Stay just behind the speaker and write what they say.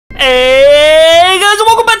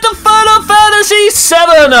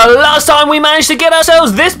Wsummon! Last time we managed to get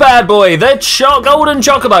ourselves this bad boy, the Golden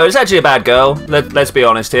Chocobo. It's actually a bad girl. Let's be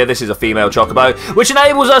honest here. This is a female Chocobo, which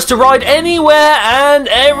enables us to ride anywhere and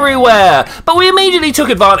everywhere. But we immediately took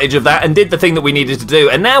advantage of that and did the thing that we needed to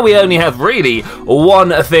do. And now we only have really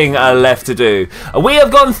one thing left to do. We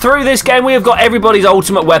have gone through this game. We have got everybody's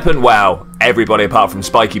ultimate weapon. Wow. Everybody apart from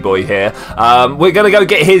Spiky Boy here. We're going to go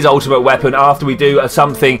get his ultimate weapon after we do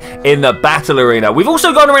something in the battle arena. We've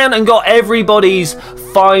also gone around and got everybody's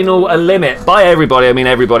final limit. By everybody, I mean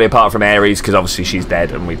everybody apart from Ares, because obviously she's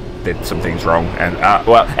dead and we did some things wrong. And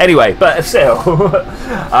well, anyway, but still.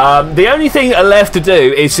 The only thing left to do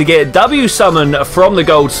is to get Wsummon from the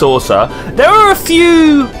Gold Saucer. There are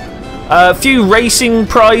a few racing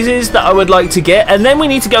prizes that I would like to get, and then we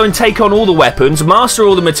need to go and take on all the weapons, master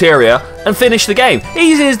all the materia, and finish the game.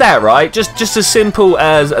 Easy as that, right? Just as simple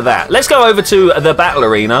as that. Let's go over to the battle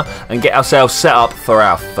arena and get ourselves set up for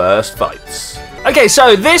our first fights. Okay,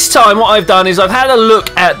 so this time what I've done is I've had a look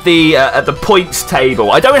at the points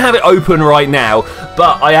table. I don't have it open right now,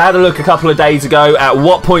 but I had a look a couple of days ago at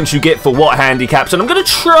what points you get for what handicaps, and I'm going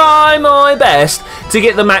to try my best to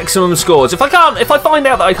get the maximum scores. If I find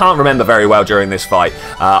out that I can't remember very well during this fight,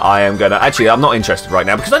 I am going to... Actually, I'm not interested right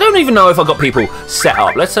now because I don't even know if I've got people set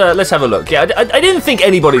up. Let's have a look. Yeah, I didn't think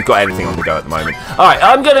anybody's got anything on the go at the moment. All right,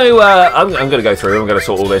 I'm going to go through. I'm going to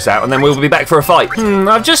sort all this out, and then we'll be back for a fight.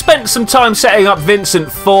 I've just spent some time setting up Vincent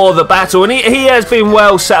for the battle, and he has been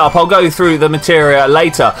well set up. I'll go through the materia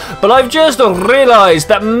later, but I've just realised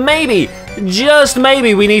that maybe, just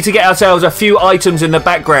maybe, we need to get ourselves a few items in the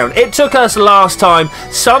background. It took us last time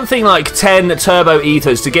something like 10 turbo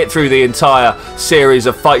ethers to get through the entire series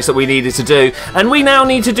of fights that we needed to do, and we now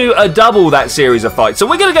need to do a double that series of fights. So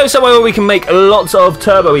we're going to go somewhere where we can make lots of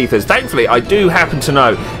turbo ethers. Thankfully, I do happen to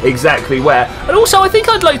know exactly where. And also, I think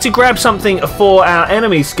I'd like to grab something for our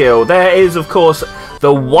enemy skill. There is, of course,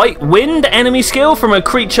 the White Wind enemy skill from a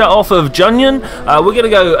creature off of Junyan. We're going to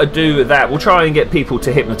go do that. We'll try and get people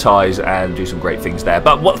to hypnotise and do some great things there.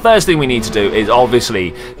 But what first thing we need to do is obviously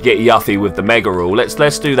get Yuffie with the Mega Rule.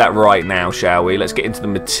 Let's do that right now, shall we? Let's get into the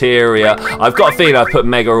materia. I've got a feeling I put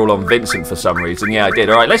Mega Rule on Vincent for some reason. Yeah, I did.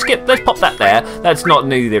 All right, let's pop that there. That's not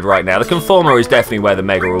needed right now. The Conformer is definitely where the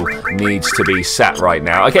Mega Rule needs to be sat right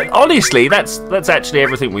now. Okay, honestly, that's actually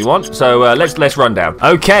everything we want. So let's run down.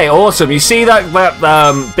 Okay, awesome. You see that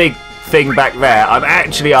big thing back there? I'm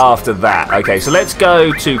actually after that. Okay, so let's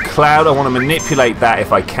go to Cloud. I want to manipulate that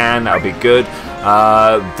if I can. That'll be good.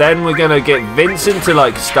 Then we're gonna get Vincent to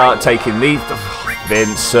like start taking these.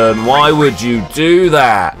 Vincent, why would you do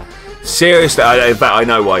that? Seriously, in fact, I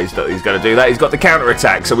know why he's going to do that. He's got the counter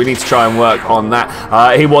attack, so we need to try and work on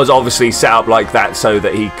that. He was obviously set up like that so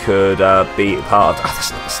that he could be part of.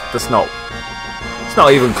 That's not. It's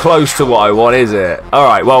not even close to what I want, is it?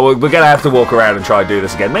 Alright, well, we're going to have to walk around and try and do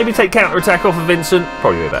this again. Maybe take counter-attack off of Vincent.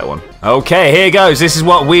 Probably do that one. Okay, here goes. This is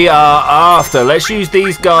what we are after. Let's use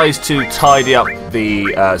these guys to tidy up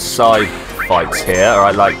the side fights here.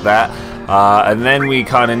 Alright, like that. And then we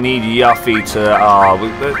kind of need Yuffie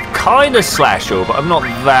to... kind of slash all, but I'm not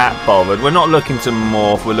that bothered. We're not looking to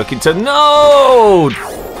morph. We're looking to... No!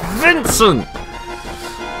 Vincent!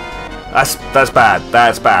 That's bad.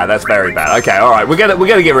 That's bad. That's very bad. Okay, all right. We're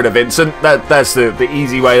gonna get rid of Vincent. That's the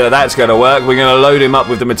easy way that's gonna work. We're gonna load him up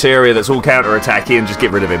with the materia that's all counter-attacking and just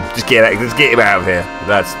get rid of him. Just get him out of here.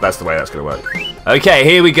 That's the way that's gonna work. Okay,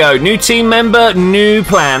 here we go. New team member, new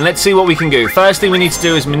plan. Let's see what we can do. First thing we need to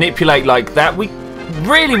do is manipulate like that. We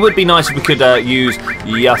really would be nice if we could use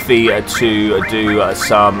Yuffie to do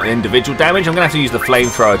some individual damage. I'm going to have to use the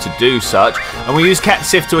flamethrower to do such. And we use Cat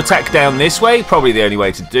Sif to attack down this way. Probably the only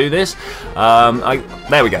way to do this.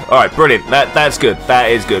 There we go. All right, brilliant. That's good. That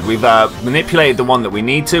is good. We've manipulated the one that we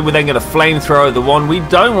need to. We're then going to flamethrower the one we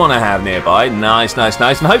don't want to have nearby. Nice, nice,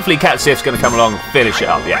 nice. And hopefully Cat Sif's going to come along and finish it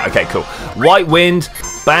up. Yeah, okay, cool. White Wind.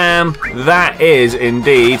 Bam. That is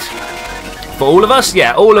indeed... For all of us?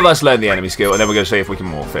 Yeah, all of us learn the enemy skill, and then we're going to see if we can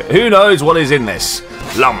morph it. Who knows what is in this?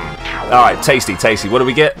 Lum. Alright, tasty, tasty. What do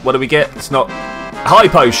we get? What do we get? It's not... High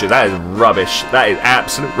potion. That is rubbish. That is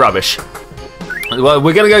absolute rubbish. Well,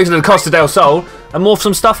 we're going to go to the Costa del Sol and morph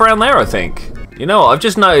some stuff around there, I think. You know what? I've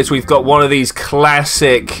just noticed we've got one of these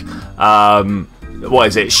classic... what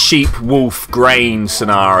is it? Sheep, wolf, grain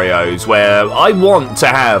scenarios where I want to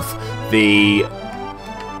have the...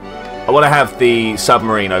 I want to have the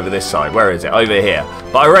submarine over this side. Where is it? Over here.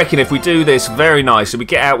 But I reckon if we do this very nice, and we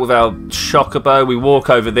get out with our chocobo, we walk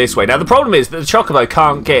over this way. Now, the problem is that the chocobo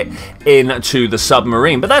can't get into the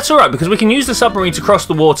submarine, but that's all right, because we can use the submarine to cross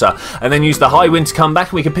the water, and then use the high wind to come back,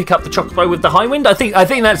 and we can pick up the chocobo with the high wind. I think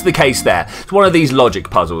that's the case there. It's one of these logic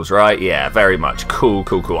puzzles, right? Yeah, very much. Cool,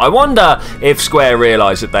 cool, cool. I wonder if Square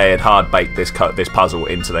realised that they had hard-baked this puzzle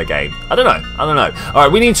into their game. I don't know. I don't know. All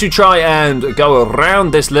right, we need to try and go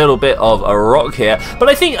around this little bit of a rock here, but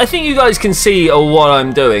I think you guys can see what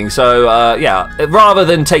I'm doing. So yeah, rather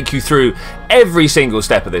than take you through every single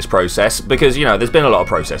step of this process, because you know there's been a lot of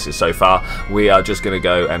processes so far, we are just going to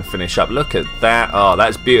go and finish up. Look at that. Oh,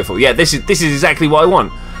 that's beautiful. Yeah, this is exactly what I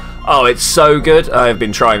want. Oh, it's so good. I've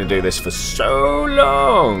been trying to do this for so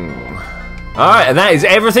long. Alright, and that is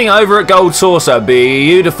everything over at Gold Saucer.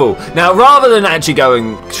 Beautiful. Now, rather than actually go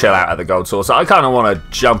and chill out at the Gold Saucer, I kind of want to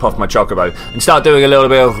jump off my chocobo and start doing a little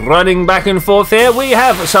bit of running back and forth here. We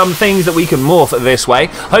have some things that we can morph this way.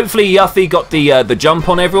 Hopefully, Yuffie got the jump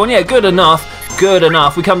on everyone. Yeah, good enough. Good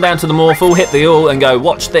enough. We come down to the morphal, hit the all, and go,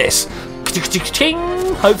 watch this.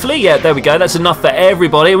 Hopefully, yeah, there we go. That's enough for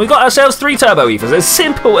everybody. And we've got ourselves 3 turbo ethers. As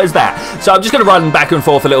simple as that. So I'm just going to run back and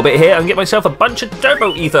forth a little bit here and get myself a bunch of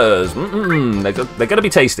turbo ethers. They're going to be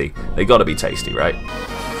tasty. They got to be tasty, right?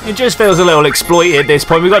 It just feels a little exploited at this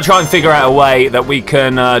point. We've got to try and figure out a way that we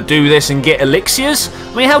can do this and get elixirs.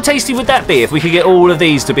 I mean, how tasty would that be if we could get all of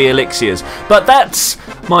these to be elixirs? But that's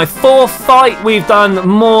my 4th fight. We've done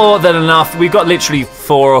more than enough. We've got literally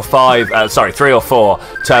 3 or 4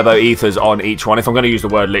 turbo ethers on each one. If I'm going to use the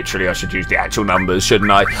word literally, I should use the actual numbers, shouldn't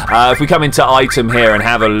I? If we come into item here and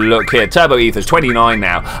have a look here, turbo ethers, 29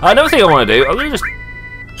 now. Another thing I want to do, I'm going to just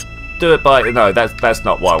do it by, no, that's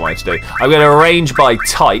not what I wanted to do. I'm going to arrange by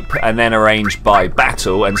type and then arrange by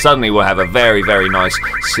battle, and suddenly we'll have a very, very nice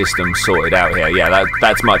system sorted out here. Yeah,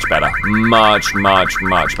 that's much better. Much, much,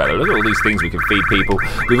 much better. Look at all these things we can feed people.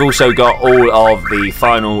 We've also got all of the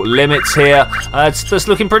final limits here. That's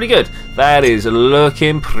looking pretty good. That is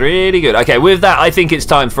looking pretty good. Okay, with that, I think it's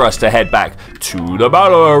time for us to head back to the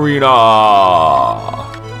battle arena.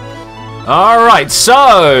 Alright,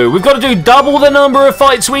 so we've got to do double the number of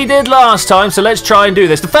fights we did last time, so let's try and do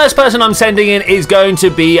this. The first person I'm sending in is going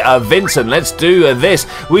to be Vincent. Let's do this.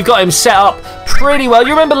 We've got him set up pretty well.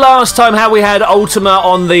 You remember last time how we had Ultima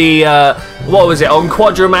on the, what was it, on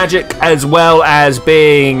Quadra Magic, as well as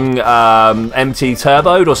being MT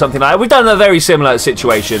Turboed or something like that. We've done a very similar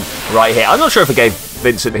situation right here. I'm not sure if I gave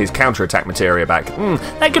Vincent his counter-attack materia back.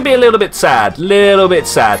 That could be a little bit sad.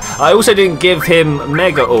 I also didn't give him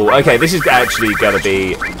Mega All. Okay, this is actually going to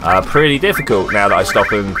be pretty difficult now that I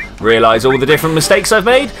stop and realise all the different mistakes I've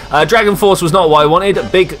made. Dragon Force was not what I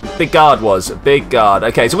wanted. Big Guard was. Big Guard.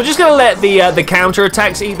 Okay, so we're just going to let the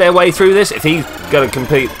counter-attacks eat their way through this. If he's going to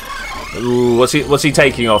compete... Ooh, what's he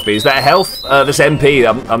taking off me? Is that health? This MP,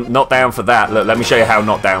 I'm not down for that. Look, let me show you how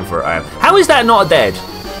not down for it I am. How is that not a dead?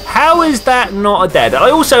 How is that not a dead? I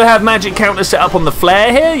also have magic counter set up on the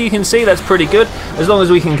flare here. You can see that's pretty good. As long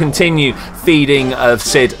as we can continue feeding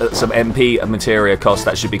Sid some MP materia cost,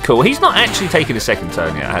 that should be cool. He's not actually taken a second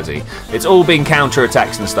turn yet, has he? It's all been counter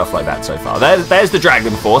attacks and stuff like that so far. There's the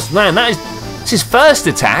Dragon Force. Man, that's his first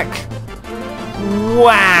attack.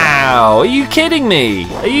 Wow, are you kidding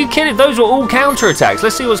me? Are you kidding? Those were all counter-attacks.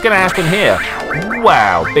 Let's see what's going to happen here.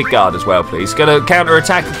 Wow, big guard as well, please. Going to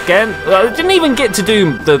counter-attack again. I didn't even get to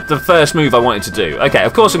do the first move I wanted to do. Okay,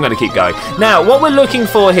 of course I'm going to keep going. Now, what we're looking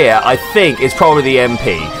for here, I think, is probably the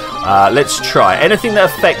MP. Let's try anything that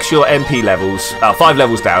affects your MP levels. 5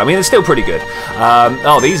 levels down. I mean, it's still pretty good.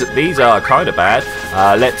 Oh, these are kind of bad.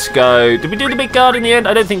 Let's go. Did we do the big guard in the end?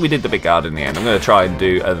 I don't think we did the big guard in the end. I'm going to try and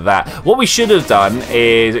do that. What we should have done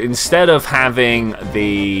is, instead of having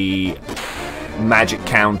the magic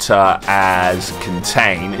counter as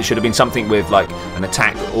contain, it should have been something with like an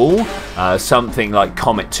attack all, something like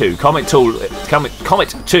Comet 2. Comet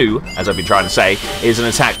 2, as I've been trying to say, is an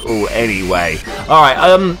attack all anyway. Alright,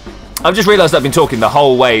 I've just realised I've been talking the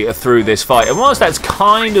whole way through this fight, and whilst that's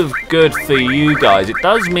kind of good for you guys, it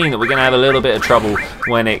does mean that we're going to have a little bit of trouble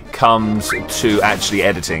when it comes to actually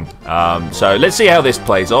editing. So let's see how this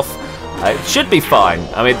plays off. It should be fine.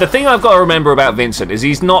 I mean, the thing I've got to remember about Vincent is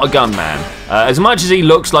he's not a gunman. As much as he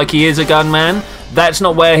looks like he is a gunman, that's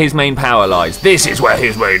not where his main power lies. This is where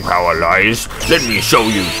his main power lies. Let me show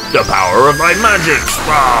you the power of my magic.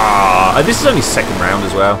 This is only second round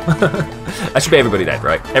as well. That should be everybody dead,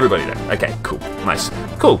 right? Everybody dead. Okay, cool. Nice.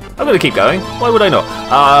 Cool. I'm going to keep going. Why would I not?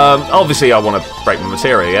 Obviously, I want to break my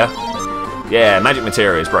materia, yeah? Yeah, magic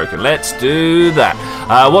materia is broken. Let's do that.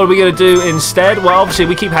 What are we going to do instead? Well, obviously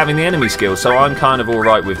we keep having the enemy skill, so I'm kind of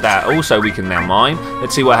alright with that. Also, we can now mime.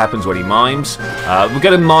 Let's see what happens when he mimes. We're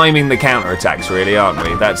going to miming the counter-attacks, really, aren't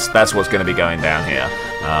we? That's what's going to be going down here.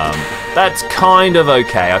 That's kind of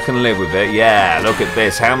okay. I can live with it. Yeah, look at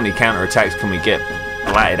this. How many counter-attacks can we get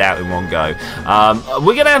blatted out in one go?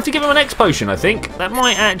 We're going to have to give him an X potion, I think. That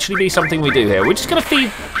might actually be something we do here. We're just going to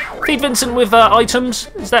feed Vincent with items.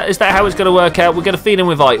 Is that how it's going to work out? We're going to feed him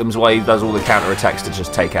with items while he does all the counter-attacks to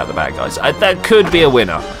just take out the bad guys. That could be a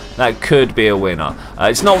winner. That could be a winner.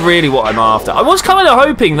 It's not really what I'm after. I was kind of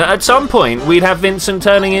hoping that at some point we'd have Vincent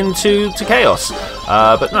turning into chaos.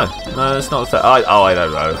 But no, that's not. I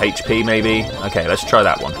don't know. HP maybe. Okay, let's try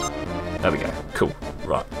that one. There we go. Cool.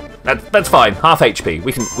 Right. That's fine. Half HP.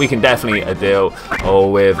 We can definitely deal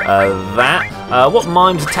with that. What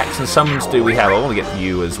mimes, attacks, and summons do we have? I want to get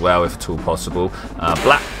you as well, if at all possible.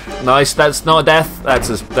 Black. Nice. That's not a death.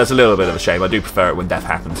 That's a little bit of a shame. I do prefer it when death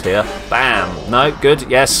happens here. Bam. No. Good.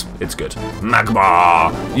 Yes. It's good.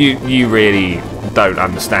 Magma. You really don't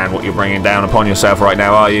understand what you're bringing down upon yourself right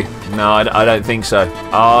now, are you? No, I don't think so.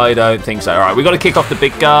 I don't think so. All right. We've got to kick off the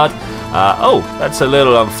big guard. Oh, that's a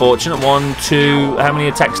little unfortunate. 1, 2, how many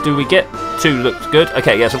attacks do we get? 2 looks good.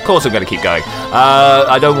 Okay, yes, of course I'm going to keep going.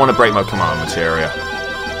 I don't want to break my command materia.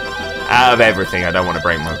 Out of everything, I don't want to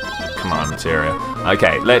break my command materia.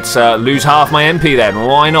 Okay, let's lose half my MP then.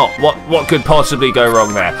 Why not? What could possibly go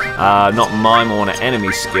wrong there? Not mime, I want an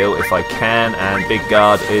enemy skill if I can, and big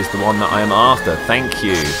guard is the one that I am after. Thank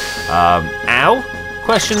you. Ow?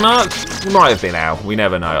 Question mark? It might have been ow. We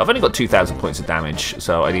never know. I've only got 2,000 points of damage,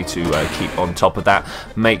 so I need to keep on top of that.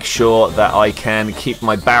 Make sure that I can keep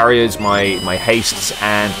my barriers, my hastes,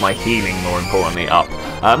 and my healing, more importantly, up.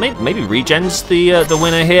 Maybe regen's the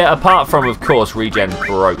winner here, apart from, of course, regen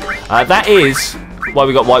broke. That is why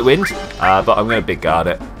we got White Wind, but I'm going to big guard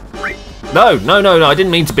it. No, I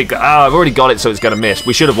didn't mean to big guard. I've already got it, so it's going to miss.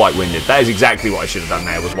 We should have White Winded. That is exactly what I should have done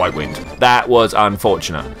there, was White Wind. That was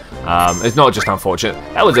unfortunate. It's not just unfortunate.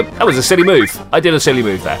 That was a silly move. I did a silly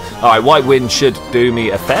move there. All right, White Wind should do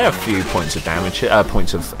me a fair few points of damage,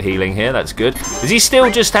 points of healing here. That's good. Is he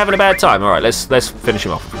still just having a bad time? All right, let's finish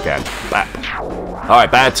him off if we can. Bap. All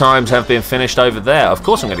right, bad times have been finished over there. Of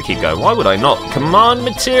course, I'm going to keep going. Why would I not? Command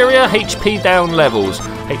materia, HP down levels.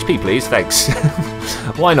 HP, please. Thanks.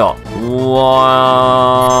 Why not?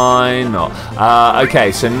 Why not?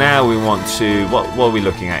 Okay, so now we want to... What are we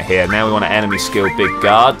looking at here? Now we want an enemy skill big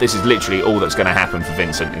guard. This is literally all that's going to happen for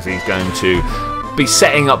Vincent, is he's going to be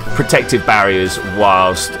setting up protective barriers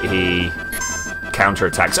whilst he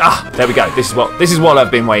counterattacks. Ah, there we go. This is what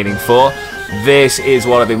I've been waiting for. This is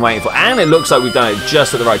what I've been waiting for, and it looks like we've done it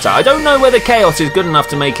just at the right time. I don't know whether Chaos is good enough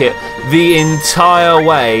to make it the entire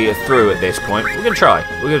way through at this point. We're going to try.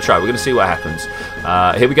 We're going to see what happens.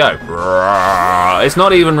 Here we go. It's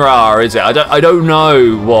not even Ra, is it? I don't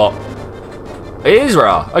know what... It is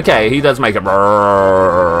Ra. Okay, he does make a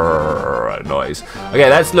noise. Okay,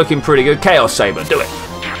 that's looking pretty good. Chaos Saber, do it.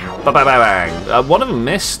 Bang, bang, bang. One of them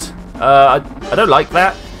missed. I don't like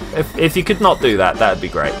that. If you could not do that, that'd be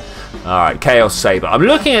great. Alright, Chaos Saber. I'm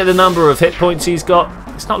looking at the number of hit points he's got.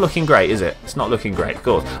 It's not looking great, is it? It's not looking great, of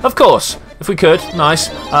course. Of course, if we could, nice.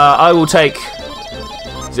 I will take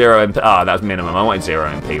 0 MP. Ah, that was minimum. I wanted 0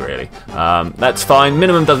 MP, really. That's fine.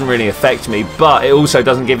 Minimum doesn't really affect me, but it also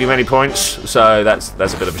doesn't give you many points, so that's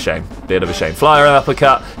a bit of a shame. Bit of a shame. Flyer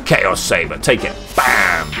uppercut, Chaos Saber. Take it.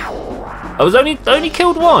 Bam! I was only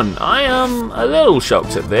killed one. I am a little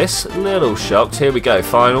shocked at this. A little shocked. Here we go.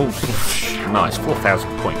 Final. Nice. 4,000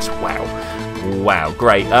 points. Wow. Wow.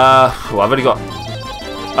 Great. Well, I've only got...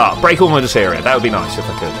 break all my materia. That would be nice if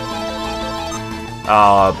I could.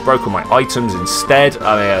 Broke all my items instead.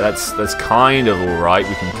 I mean, yeah, that's kind of alright.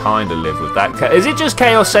 We can kind of live with that. Is it just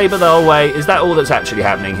Chaos Saber the whole way? Is that all that's actually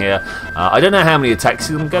happening here? I don't know how many attacks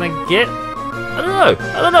I'm going to get.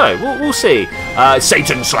 I don't know. We'll see.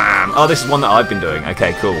 Satan Slam. Oh, this is one that I've been doing.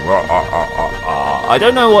 Okay, cool. I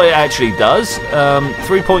don't know what it actually does.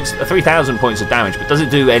 3,000 points of damage, but does it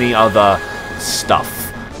do any other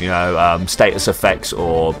stuff? You know, status effects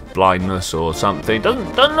or blindness or something.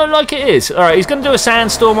 Doesn't look like it is. All right, he's going to do a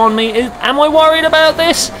sandstorm on me. Am I worried about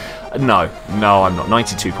this? No, I'm not.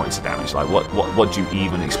 92 points of damage. Like, what do you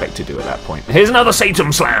even expect to do at that point? Here's another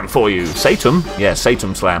Satan Slam for you. Satan? Yeah,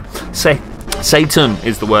 Satan Slam. Satan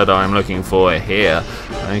is the word I'm looking for here.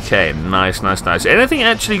 Okay, nice. Anything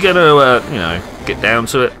actually going to, get down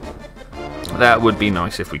to it? That would be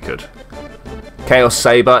nice if we could. Chaos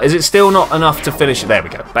Saber. Is it still not enough to finish it? There we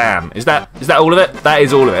go. Bam. Is that all of it? That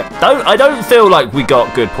is all of it. I don't feel like we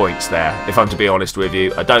got good points there, if I'm to be honest with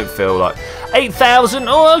you. I don't feel like... 8,000.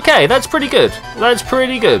 Oh, okay, that's pretty good. That's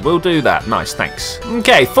pretty good. We'll do that. Nice, thanks.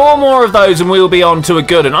 Okay, 4 more of those and we'll be on to a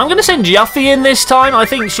good one. I'm going to send Yuffie in this time. I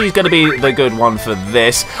think she's going to be the good one for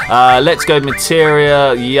this. Let's go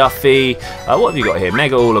Materia, Yuffie. What have you got here?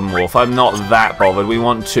 Mega All and Morph. I'm not that bothered. We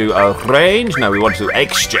want to arrange. No, we want to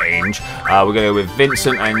exchange. We're going to go with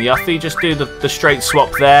Vincent and Yuffie. Just do the straight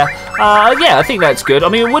swap there. Yeah, I think that's good. I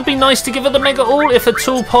mean, it would be nice to give her the Mega All if at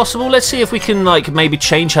all possible. Let's see if we can, like, maybe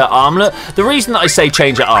change her armlet. The reason that I say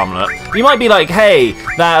change her armlet, you might be like, hey,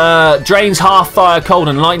 that drains half fire, cold,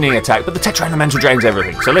 and lightning attack, but the Tetra Elemental drains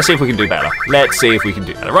everything. So let's see if we can do better. Let's see if we can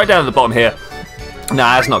do better. Right down at the bottom here.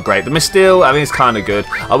 Nah, that's not great. The Misteel, I mean, it's kind of good.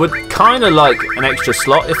 I would kind of like an extra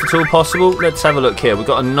slot if at all possible. Let's have a look here. We've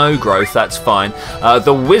got a no growth, that's fine.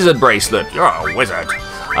 The Wizard Bracelet. You're a wizard.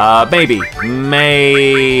 Maybe.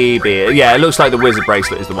 Yeah, it looks like the Wizard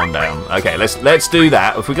Bracelet is the one down. Okay, let's do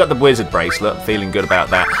that. If we got the Wizard Bracelet, feeling good about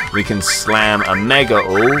that, we can slam a Mega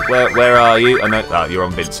All. Where are you? Oh, you're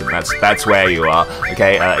on Vincent. That's where you are.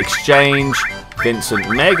 Okay, exchange. Vincent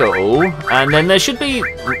Mega All, and then there should be.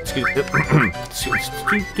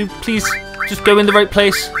 Please just go in the right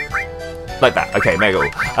place, like that. Okay, Mega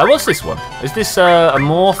All. What's this one? Is this a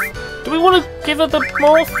morph? Do we want to give her the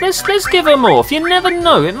morph? Let's give her morph. You never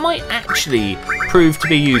know. It might actually prove to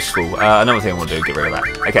be useful. Another thing I want to do, get rid of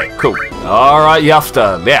that. Okay, cool. All right,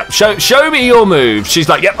 Yufta. Yeah, show me your moves. She's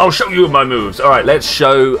like, yep, I'll show you my moves. All right, let's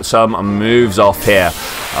show some moves off here.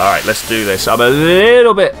 All right, let's do this. I'm a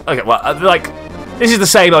little bit. Okay, well, like. This is the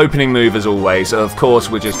same opening move as always. So of course,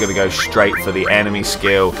 we're just going to go straight for the enemy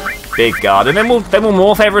skill, big guard, and then we'll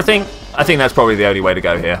morph everything. I think that's probably the only way to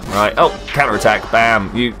go here. Right? Oh, counterattack,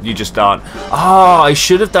 bam! You just aren't. Oh, I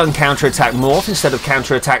should have done counterattack morph instead of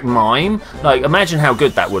counterattack mime. Like, imagine how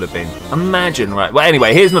good that would have been. Imagine, right? Well,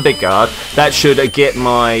 anyway, here's my big guard. That should get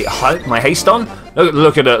my haste on.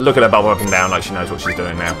 Look at her bubble up and down like she knows what she's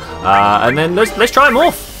doing now. And then let's try and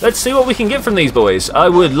morph. Let's see what we can get from these boys. I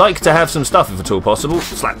would like to have some stuff if at all possible.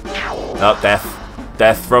 Slap. Oh,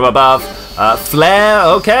 death from above. Flare.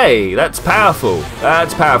 Okay, that's powerful.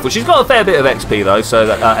 That's powerful. She's got a fair bit of XP though, so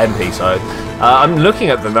that MP. So I'm looking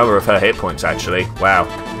at the number of her hit points actually. Wow,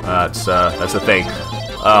 that's the thing.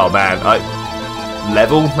 Oh man,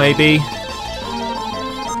 level maybe.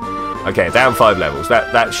 Okay, down 5 levels.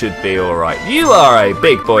 That should be alright. You are a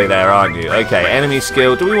big boy there, aren't you? Okay, enemy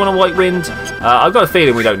skill. Do we want a White Wind? I've got a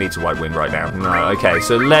feeling we don't need to White Wind right now. No, okay,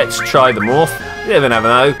 so let's try the morph. You never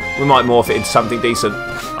know. We might morph it into something decent.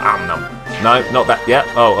 No, not that yet.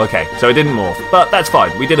 Oh, okay. So it didn't morph. But that's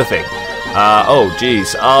fine. We did a thing. Oh,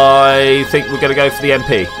 geez. I think we're going to go for the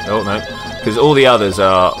MP. Oh, no. Because all the others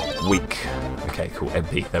are weak. Okay, cool.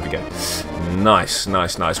 MP. There we go. Nice.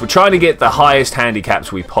 We're trying to get the highest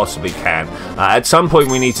handicaps we possibly can. At some point,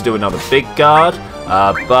 we need to do another big guard.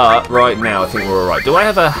 But right now, I think we're alright. Do I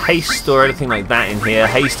have a haste or anything like that in here?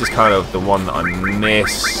 Haste is kind of the one that I'm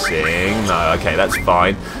missing. No, okay, that's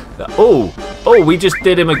fine. Oh, we just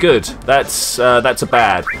did him a good. That's a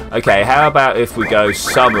bad. Okay, how about if we go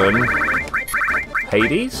summon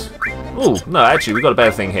Hades? Oh, no, actually, we've got a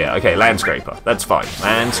better thing here. Okay, Landscraper. That's fine.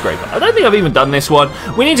 Landscraper. I don't think I've even done this one.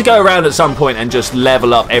 We need to go around at some point and just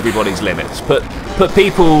level up everybody's limits. Put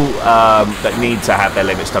people that need to have their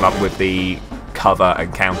limits done up with the cover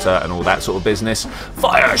and counter and all that sort of business.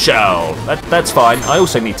 Fire Shell. That's fine. I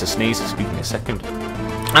also need to sneeze. Excuse me a second.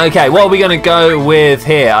 Okay, what are we going to go with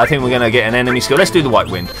here? I think we're going to get an enemy skill. Let's do the White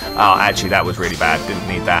Wind. Oh, actually, that was really bad. Didn't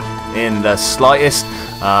need that in the slightest.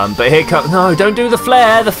 But here comes... No, don't do the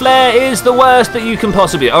flare. The flare is the worst that you can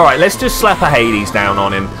possibly... All right, let's just slap a Hades down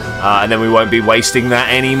on him. And then we won't be wasting that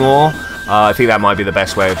anymore. I think that might be the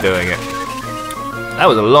best way of doing it. That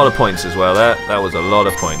was a lot of points as well. That was a lot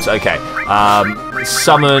of points. Okay.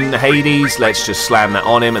 Summon Hades. Let's just slam that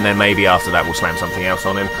on him, and then maybe after that we'll slam something else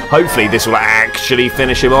on him. Hopefully this will actually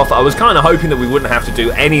finish him off. I was kind of hoping that we wouldn't have to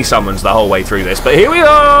do any summons the whole way through this, but here we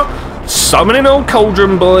are, summoning old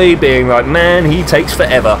Cauldron Boy, being like, man, he takes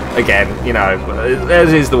forever. Again, you know,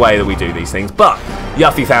 as is the way that we do these things. But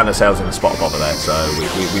Yuffie found ourselves in a spot of bother there, so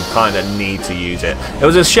we kind of need to use it. It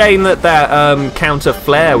was a shame that counter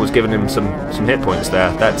flare was giving him some hit points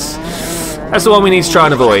there. That's the one we need to try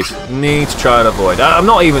and avoid. I'm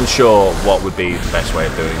not even sure what would be the best way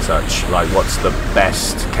of doing such. Like, what's the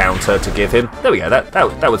best counter to give him? There we go.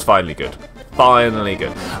 That was finally good. Finally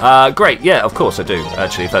good. Great. Yeah, of course I do.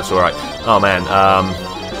 Actually, if that's all right. Oh man.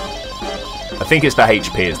 I think it's the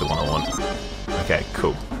HP is the one I want. Okay,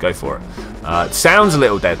 cool. Go for it. It sounds a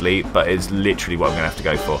little deadly, but it's literally what I'm going to have to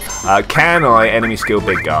go for. Can I enemy skill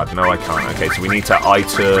big guard? No, I can't. Okay, so we need to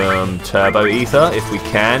item turbo ether if we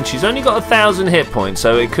can. She's only got 1,000 hit points,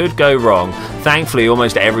 so it could go wrong. Thankfully,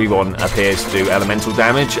 almost everyone appears to do elemental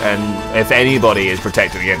damage, and if anybody is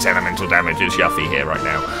protected against elemental damage, it's Yuffie here right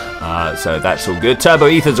now. So that's all good. Turbo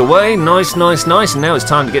ether's away. Nice, nice, nice. And now it's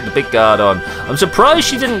time to get the big guard on. I'm surprised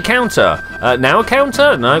she didn't counter. Now a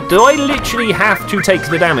counter? No. Do I literally have to take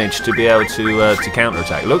the damage to be able to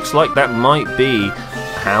counterattack? Looks like that might be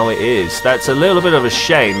how it is. That's a little bit of a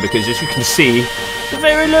shame because, as you can see,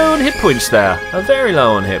 very low on hit points there. Very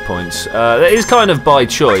low on hit points. That is kind of by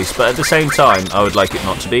choice, but at the same time, I would like it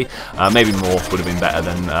not to be. Maybe more would have been better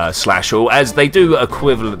than slash all, as they do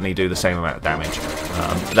equivalently do the same amount of damage.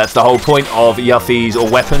 That's the whole point of Yuffie's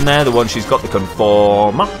weapon there, the one she's got, the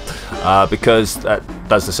Conformer, because that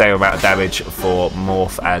does the same amount of damage for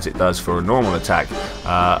Morph as it does for a normal attack.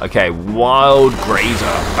 Okay, Wild Grazer,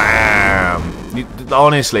 bam!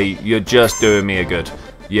 Honestly, you're just doing me a good.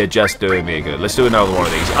 You're just doing me a good. Let's do another one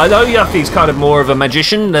of these. I know Yuffie's kind of more of a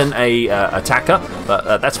magician than a attacker,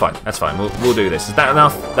 but that's fine. That's fine. We'll do this. Is that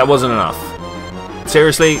enough? That wasn't enough.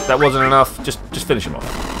 Seriously, that wasn't enough. Just finish him off.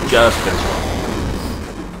 Just finish him off.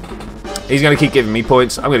 He's going to keep giving me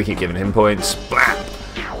points. I'm going to keep giving him points. Blah.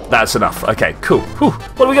 That's enough. Okay, cool. Whew.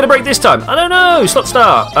 What are we going to break this time? I don't know. Slot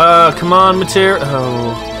start. Command material.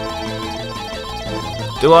 Oh.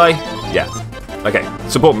 Do I? Yeah. Okay,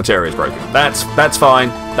 support material is broken. That's fine.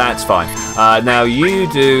 That's fine. Now you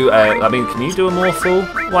do. I mean, can you do a Morphal?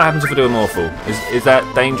 What happens if I do a Morphal? Is that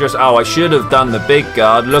dangerous? Oh, I should have done the big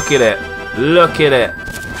guard. Look at it. Look at it.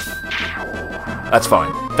 That's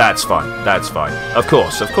fine. That's fine. That's fine. Of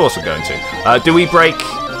course I'm going to. Do we break?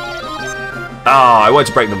 Oh, I want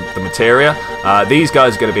to break the materia. These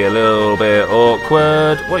guys are going to be a little bit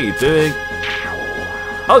awkward. What are you doing?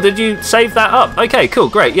 Oh, did you save that up? Okay, cool,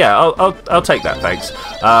 great. Yeah, I'll take that, thanks.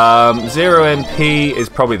 0 MP is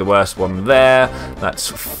probably the worst one there. That's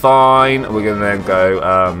fine. We're gonna then go.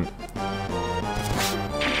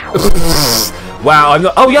 Wow, I'm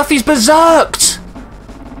not. Oh, Yuffie's berserked.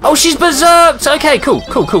 Oh, she's berserked. Okay, cool.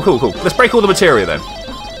 Let's break all the materia then.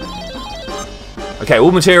 Okay,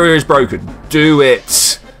 all materia is broken. Do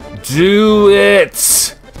it. Do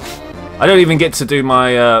it. I don't even get to do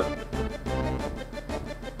my.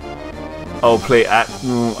 Oh, please. I'm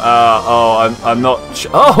not.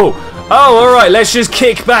 Oh, all right. Let's just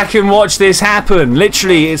kick back and watch this happen.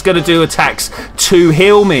 Literally, it's going to do attacks to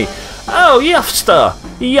heal me. Oh, Yuffster.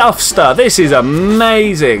 This is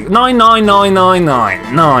amazing. 9. All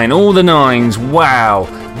the 9s. Wow,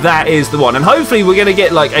 that is the one. And hopefully, we're going to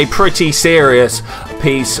get like a pretty serious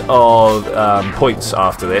piece of points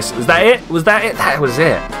after this. Was that it? Was that it? That was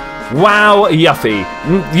it. Wow, Yuffie.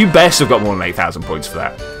 You best have got more than 8,000 points for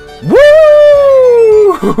that. Woo!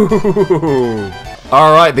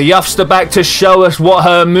 Alright, the Yuffster back to show us what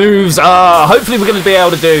her moves are. Hopefully we're going to be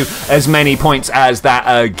able to do as many points as that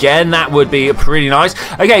again. That would be pretty nice.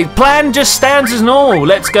 Okay, plan just stands as normal.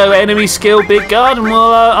 Let's go enemy skill big guard, and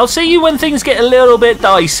I'll see you when things get a little bit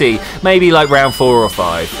dicey. Maybe like round 4 or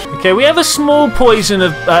 5. Okay, we have a small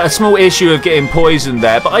small issue of getting poisoned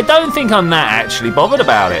there, but I don't think I'm that actually bothered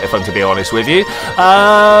about it, if I'm to be honest with you. What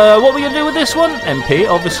are we going to do with this one? MP,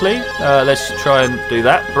 obviously. Let's try and do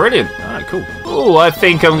that. Brilliant. Alright, cool. Oh, I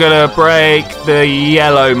think I'm going to break the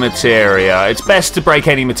yellow materia. It's best to break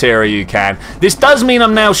any materia you can. This does mean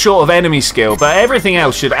I'm now short of enemy skill, but everything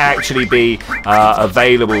else should actually be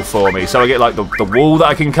available for me. So I get like the wall that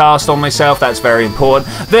I can cast on myself. That's very important.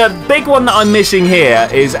 The big one that I'm missing here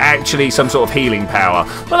is actually some sort of healing power,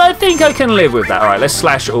 but I think I can live with that. All right, let's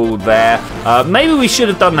slash all there. Maybe we should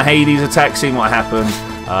have done the Hades attack, seeing what happened.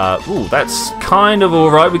 Ooh, that's kind of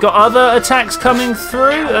alright. We got other attacks coming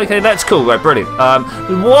through. Okay, that's cool. Right, brilliant.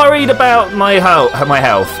 Worried about my health.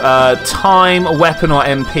 Time, weapon, or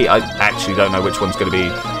MP. I actually don't know which one's going to be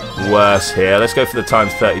worse here. Let's go for the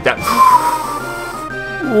times 30.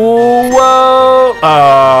 Whoa!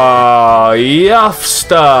 Oh,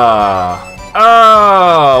 Yuffster.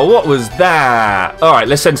 Oh, what was that? Alright,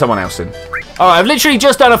 let's send someone else in. Alright, I've literally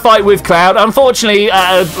just done a fight with Cloud. Unfortunately,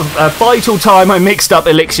 a vital time I mixed up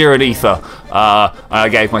Elixir and Ether. I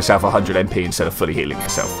gave myself 100 MP instead of fully healing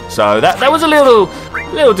myself. So that was a little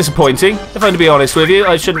disappointing, if I'm to be honest with you.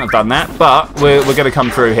 I shouldn't have done that, but we're going to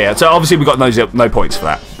come through here. So obviously we've got no points for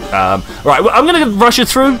that. Right, I'm going to rush you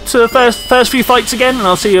through to the first few fights again, and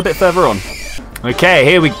I'll see you a bit further on. Okay,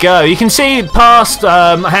 here we go. You can see past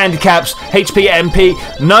handicaps, HP,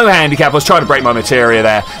 MP, no handicap. I was trying to break my materia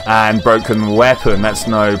there, and broken weapon. That's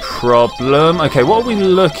no problem. Okay, what are we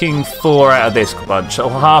looking for out of this bunch? Oh,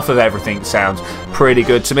 half of everything sounds pretty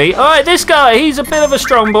good to me. All right, this guy, he's a bit of a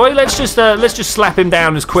strong boy. Let's just slap him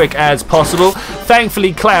down as quick as possible.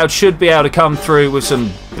 Thankfully, Cloud should be able to come through with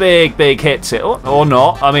some big hits here, or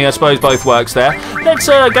not. I mean, I suppose both works there. Let's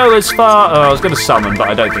go as far. I was going to summon, but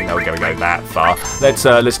I don't think they were going to go that far.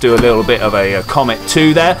 Let's do a little bit of a Comet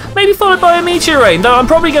 2 there, maybe followed by a Meteor Rain. Though I'm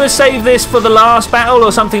probably going to save this for the last battle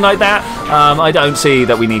or something like that. I don't see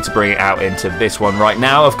that we need to bring it out into this one right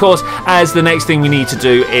now. Of course, as the next thing we need to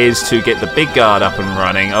do is to get the big guard up and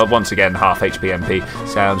running. Once again, half HP MP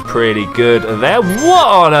sounds pretty good there. What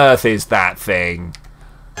on earth is that thing?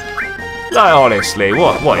 Like, honestly,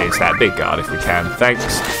 what is that? Big guard if we can.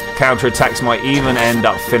 Thanks. Counter-attacks might even end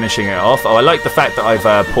up finishing it off. Oh, I like the fact that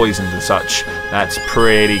I've poisoned and such. That's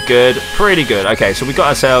pretty good. Pretty good. Okay, so we got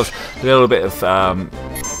ourselves a little bit of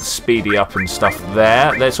speedy up and stuff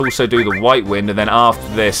there. Let's also do the White Wind, and then after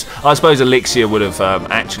this, I suppose Elixir would have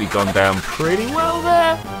actually gone down pretty well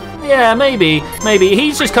there. Yeah, maybe.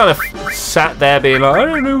 He's just kind of sat there being like, I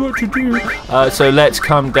don't know what to do. So let's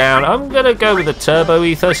come down. I'm going to go with the Turbo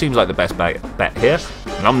Ether. Seems like the best bet here.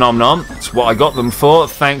 Nom nom nom. That's what I got them for.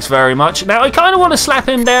 Thanks very much. Now, I kind of want to slap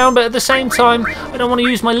him down, but at the same time, I don't want to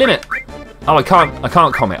use my limit. Oh, I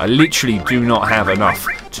can't comment. I literally do not have enough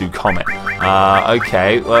to comment.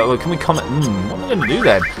 Okay, well, can we comment? What am I going to do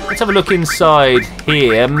then? Let's have a look inside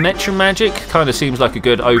here. Metro Magic kind of seems like a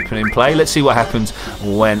good opening play. Let's see what happens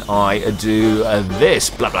when I do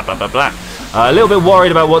this. Blah, blah, blah, blah, blah. A little bit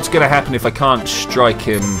worried about what's going to happen if I can't strike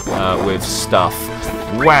him with stuff.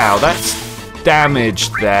 Wow, that's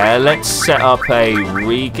damage there. Let's set up a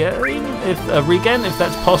regen, if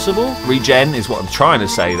that's possible. Regen is what I'm trying to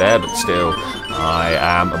say there, but still, I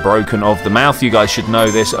am broken of the mouth. You guys should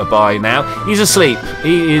know this by now. He's asleep.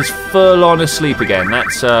 He is full on asleep again.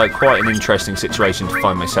 That's quite an interesting situation to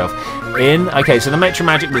find myself in. Okay, so the Metro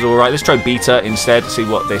Magic was all right. Let's try Beta instead to see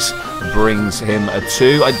what this brings him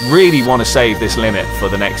to. I really want to save this limit for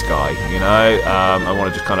the next guy, you know. I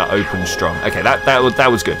want to just kind of open strong. Okay,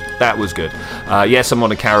 that was good. That was good. Yes, I'm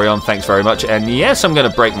going to carry on. Thanks very much. And yes, I'm going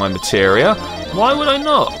to break my materia. Why would I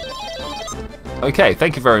not? Okay,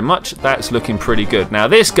 thank you very much. That's looking pretty good. Now,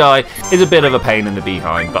 this guy is a bit of a pain in the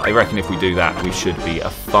behind, but I reckon if we do that, we should be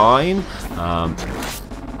fine.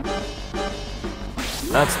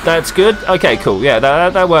 That's good. Okay, cool. Yeah,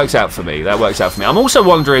 that works out for me. That works out for me. I'm also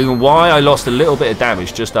wondering why I lost a little bit of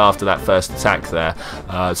damage just after that first attack there.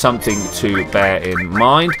 Something to bear in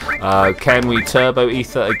mind. Can we Turbo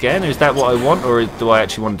Ether again? Is that what I want, or do I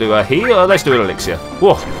actually want to do a heal? Let's do an Elixir.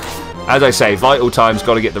 Whoa. As I say, vital time's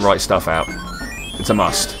got to get the right stuff out. It's a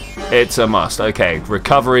must. It's a must. Okay,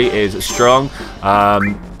 recovery is strong. No!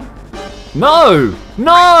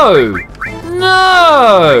 No!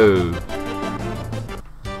 No!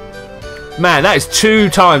 Man, that is 2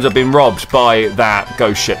 times I've been robbed by that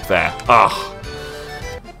ghost ship there. Ugh.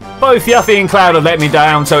 Both Yuffie and Cloud have let me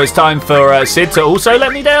down, so it's time for Sid to also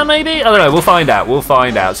let me down, maybe? I don't know, we'll find out, we'll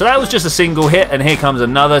find out. So that was just a single hit, and here comes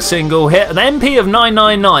another single hit. An MP of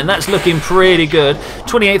 999, that's looking pretty good.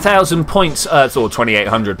 28,000 points, or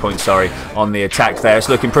 2,800 points, sorry, on the attack there. It's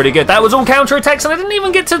looking pretty good. That was all counter-attacks, and I didn't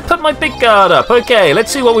even get to put my big guard up. Okay,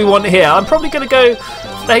 let's see what we want here. I'm probably going to go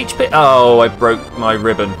the HP. Oh, I broke my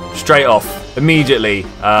ribbon. Straight off, immediately.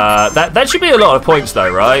 That should be a lot of points,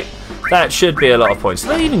 though, right? That should be a lot of points.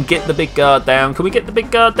 Did I even get the big guard down? Can we get the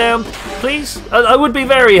big guard down, please? I would be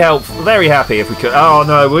very happy if we could. Oh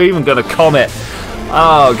no, we're even going to comet.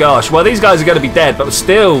 Oh gosh. Well, these guys are going to be dead, but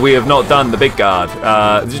still, we have not done the big guard.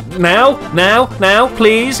 Now,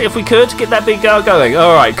 please, if we could get that big guard going.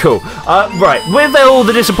 All right, cool. Right, with all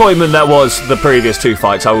the disappointment that was the previous 2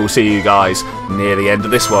 fights, I will see you guys near the end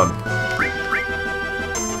of this one.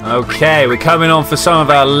 Okay, we're coming on for some of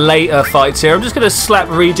our later fights here. I'm just going to slap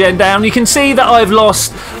regen down. You can see that I've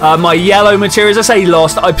lost my yellow materials. I say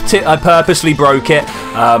lost, I purposely broke it,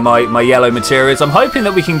 my yellow materials. I'm hoping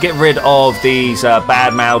that we can get rid of these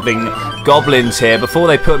bad-mouthing goblins here before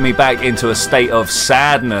they put me back into a state of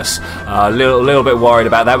sadness. A little bit worried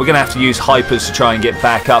about that. We're going to have to use hypers to try and get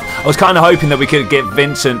back up. I was kind of hoping that we could get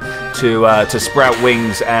Vincent to sprout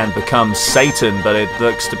wings and become Satan, but it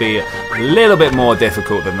looks to be a little bit more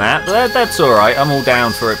difficult than that. But that's all right. I'm all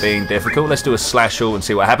down for it being difficult. Let's do a slash all and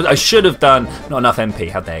see what happens. I should have done not enough MP.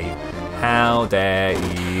 How dare you? How dare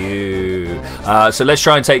you? So let's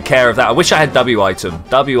try and take care of that. I wish I had W item.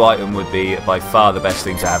 W item would be by far the best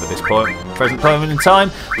thing to have at this present moment in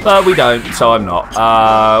time, but we don't, so I'm not.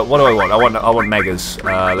 What do I want? I want megas.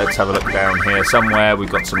 Let's have a look down here somewhere.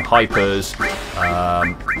 We've got some hypers.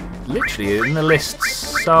 Literally in the list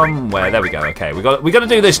somewhere. There we go. Okay, we got to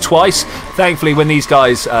do this twice. Thankfully, when these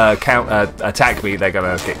guys attack me, they're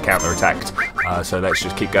gonna get counter-attacked. So let's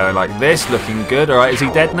just keep going like this. Looking good. All right, is he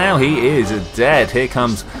dead now? He is dead. Here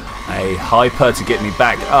comes a hyper to get me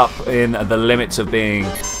back up in the limits of being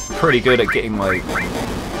pretty good at getting my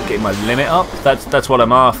limit up. That's what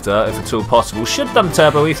I'm after, if it's all possible. Should have done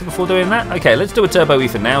turbo ether before doing that. Okay, let's do a turbo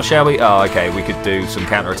ether now, shall we? Oh, okay, we could do some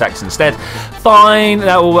counter attacks instead. Fine,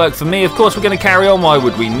 that will work for me. Of course, we're going to carry on. Why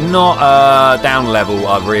would we not? Down level,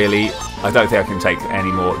 I don't think I can take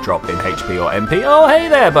any more drop in HP or MP. Oh, hey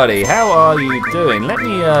there, buddy. How are you doing? Let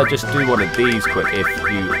me just do one of these quick, if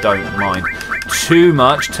you don't mind. Too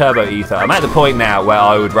much turbo ether. I'm at the point now where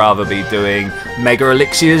I would rather be doing mega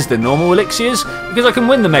elixirs than normal elixirs, because I can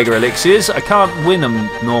win the mega elixirs. I can't win a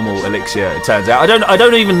normal elixir, it turns out. I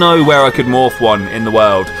don't even know where I could morph one in the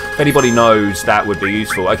world. If anybody knows, that would be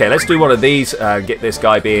useful. Okay, let's do one of these. Get this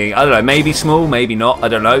guy being, I don't know, maybe small, maybe not. I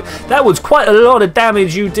don't know. That was quite a lot of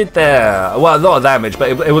damage you did there. Well, a lot of damage, but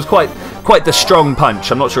it was quite the strong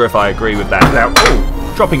punch. I'm not sure if I agree with that. Now,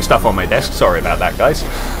 ooh, dropping stuff on my desk. Sorry about that, guys.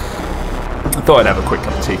 I thought I'd have a quick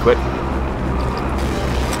cup of tea quick.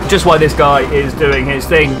 Just while this guy is doing his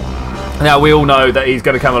thing. Now, we all know that he's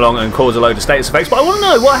going to come along and cause a load of status effects, but I want to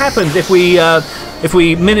know what happens if we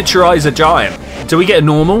miniaturize a giant. Do we get a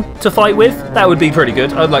normal to fight with? That would be pretty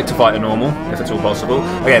good. I'd like to fight a normal, if it's all possible.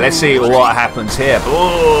 Okay, let's see what happens here.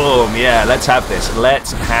 Boom! Yeah, let's have this.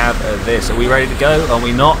 Let's have this. Are we ready to go? Are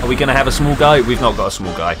we not? Are we going to have a small guy? We've not got a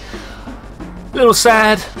small guy. Little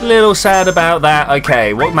sad about that.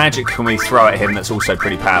 Okay, what magic can we throw at him that's also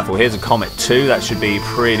pretty powerful? Here's a Comet 2, that should be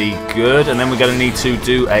pretty good. And then we're going to need to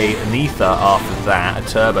do an ether after that, a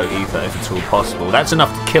turbo ether if it's all possible. That's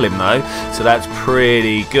enough to kill him though, so that's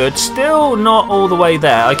pretty good. Still not all the way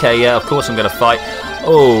there. Okay, yeah, of course I'm going to fight.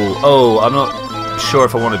 Oh, I'm not sure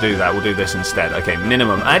if I want to do that. We'll do this instead. Okay,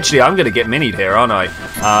 minimum. Actually, I'm going to get minied here, aren't I?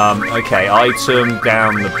 Okay, item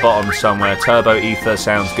down the bottom somewhere. Turbo ether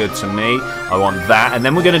sounds good to me. I want that. And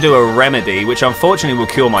then we're going to do a remedy, which unfortunately will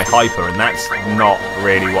cure my hyper, and that's not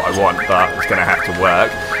really what I want, but it's going to have to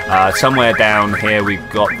work. Somewhere down here we've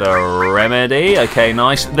got the remedy. Okay,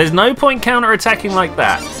 nice. There's no point counter-attacking like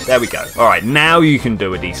that. There we go. Alright, now you can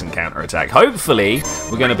do a decent counter-attack. Hopefully,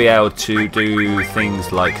 we're going to be able to do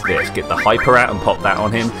things like this. Get the hyper out and pop that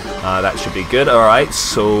on him. That should be good. Alright,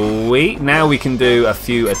 sweet. Now we can do a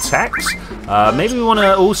few attacks. Maybe we want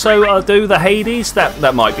to also do the Hades.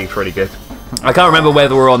 That might be pretty good. I can't remember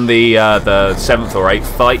whether we're on the 7th or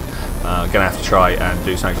 8th fight. Gonna have to try and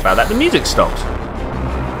do something about that. The music stopped.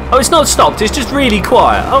 Oh, it's not stopped. It's just really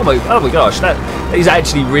quiet. Oh my gosh, that is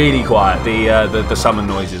actually really quiet. The summon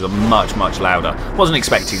noises are much louder. Wasn't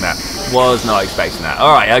expecting that. Was not expecting that.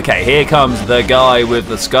 All right, okay. Here comes the guy with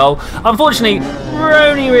the skull. Unfortunately, we're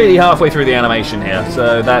only really halfway through the animation here,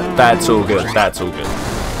 so that's all good. That's all good.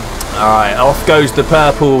 Alright, off goes the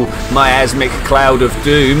purple miasmic cloud of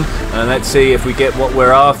doom, and let's see if we get what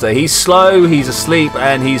we're after. He's slow, he's asleep,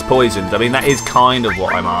 and he's poisoned. I mean, that is kind of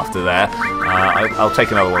what I'm after there. I'll take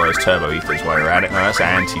another one of those turbo ethers while we're at it. No, that's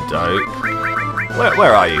antidote.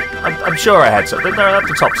 Where are you? I'm sure I had some. They're at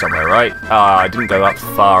the top somewhere, right? I didn't go up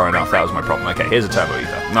far enough. That was my problem. Okay, here's a turbo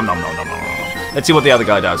ether. Nom nom nom nom nom. Let's see what the other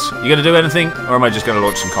guy does. You going to do anything, or am I just going to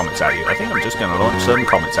launch some comments at you? I think I'm just going to launch some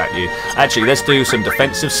comments at you. Actually, let's do some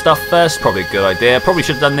defensive stuff first. Probably a good idea. Probably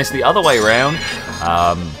should have done this the other way around.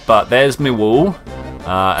 But there's my wall,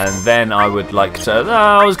 and then I would like to.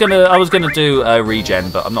 I was gonna do a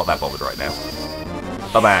regen, but I'm not that bothered right now.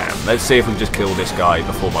 Ba-bam. Let's see if we can just kill this guy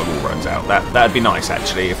before my wall runs out. That'd be nice,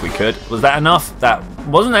 actually, if we could. Was that enough? That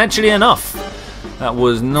wasn't actually enough. That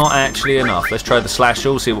was not actually enough. Let's try the slash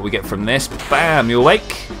all, see what we get from this. Bam, you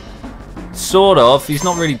awake? Sort of. He's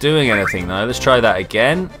not really doing anything, though. Let's try that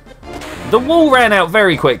again. The wall ran out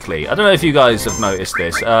very quickly. I don't know if you guys have noticed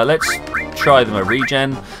this. Let's try them a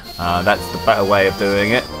regen. That's the better way of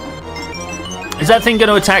doing it. Is that thing going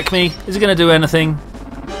to attack me? Is it going to do anything?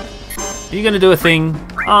 Are you going to do a thing?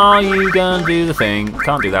 Are you going to do the thing?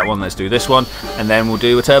 Can't do that one. Let's do this one. And then we'll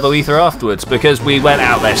do a turbo ether afterwards, because we went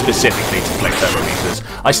out there specifically to collect turbo ethers.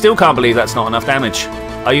 I still can't believe that's not enough damage.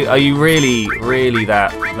 Are you really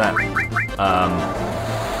that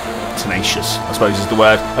tenacious, I suppose is the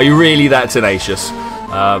word. Are you really that tenacious?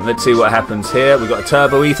 Let's see what happens here. We've got a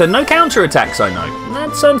turbo ether. No counter attacks, I know.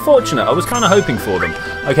 That's unfortunate. I was kind of hoping for them.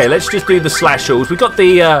 Okay, let's just do the slash alls. We've got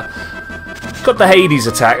the Got the Hades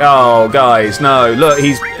attack. Oh, guys, no. Look,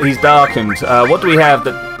 he's darkened. What do we have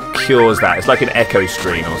that cures that? It's like an echo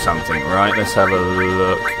screen or something, right? Let's have a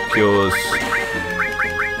look. Cures...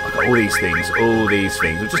 all these things, all these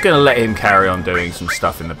things. We're just going to let him carry on doing some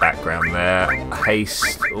stuff in the background there.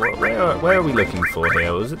 Haste. Where are we looking for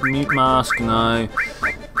here? Was it the mute mask? No.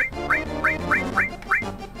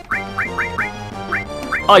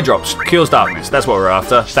 Eye drops. Cures darkness. That's what we're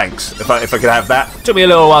after. Thanks. If I could have that. Took me a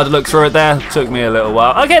little while to look through it there. Took me a little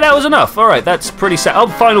while. Okay, that was enough. All right, that's pretty set. Oh,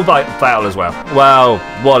 final battle as well. Wow,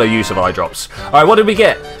 what a use of eye drops. All right, what did we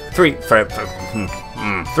get?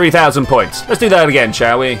 3,000 points. Let's do that again,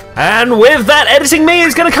 shall we? And with that, editing me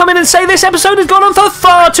is going to come in and say this episode has gone on for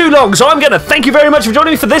far too long. So I'm going to thank you very much for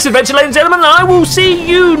joining me for this adventure, ladies and gentlemen. And I will see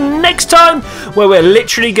you next time, where we're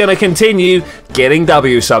literally going to continue getting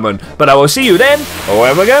Wsummon. But I will see you then,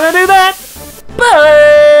 when we're going to do that.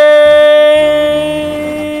 Bye!